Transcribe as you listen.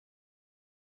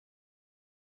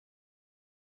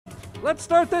Let's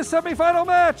start this semifinal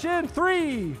match in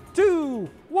 3, 2,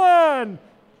 1,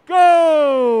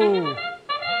 go!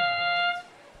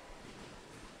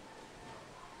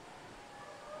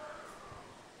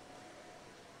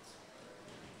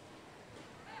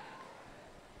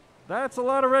 That's a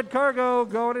lot of red cargo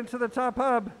going into the top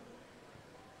hub.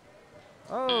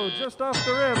 Oh, just off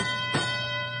the rim.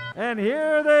 And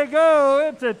here they go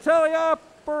into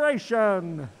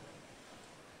teleoperation.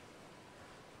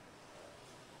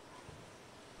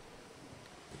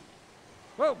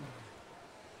 Whoa.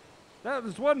 That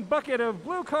was one bucket of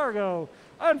blue cargo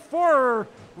and 4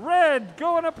 red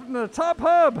going up in the top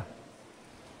hub.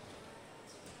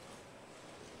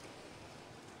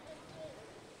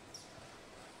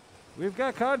 We've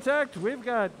got contact. We've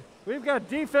got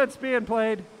defense being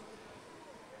played.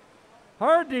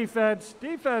 Hard defense.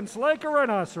 Defense like a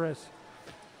rhinoceros.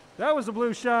 That was a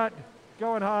blue shot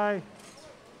going high.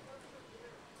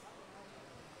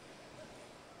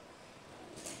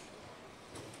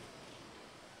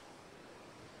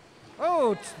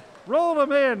 Oh, rolled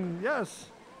them in. Yes.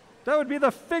 That would be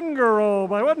the finger roll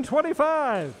by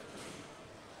 125.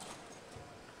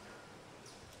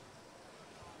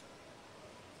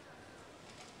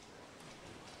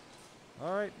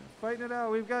 All right, fighting it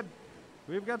out. We've got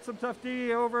some tough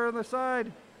D over on the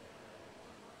side.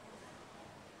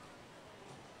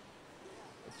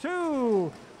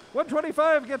 2.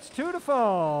 125 gets 2 to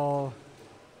fall.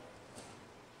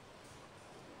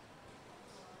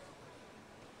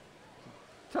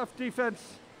 Tough defense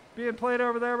being played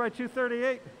over there by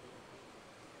 238.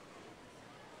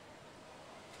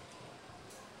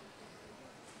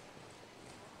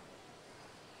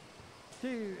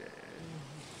 Shoot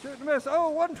and miss. Oh,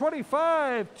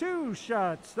 125, 2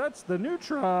 shots. That's the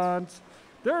neutrons.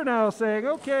 They're now saying,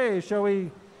 okay, shall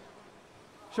we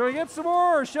get some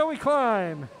more or shall we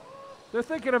climb? They're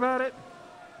thinking about it.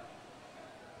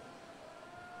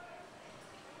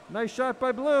 Nice shot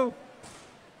by blue.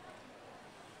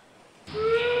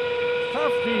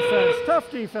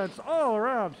 Tough defense all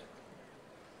around.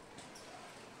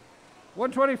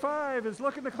 125 is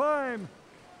looking to climb.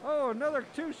 Oh, another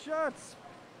 2 shots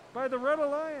by the Red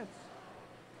Alliance.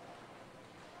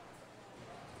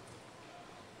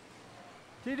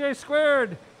 TJ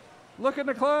squared looking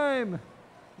to climb.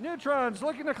 Neutrons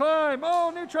looking to climb.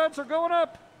 Oh, neutrons are going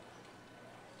up.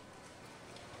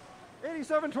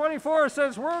 8724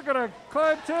 says we're going to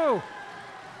climb too.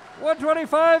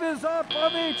 125 is up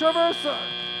on the traverse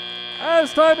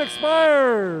as time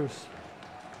expires.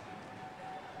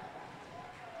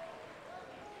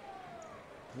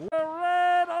 The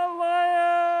Red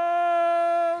Alliance!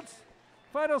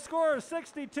 Final score is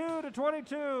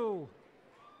 62-22.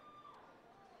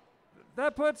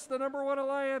 That puts the #1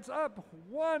 Alliance up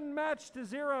 1 match to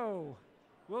 0.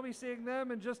 We'll be seeing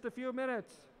them in just a few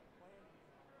minutes.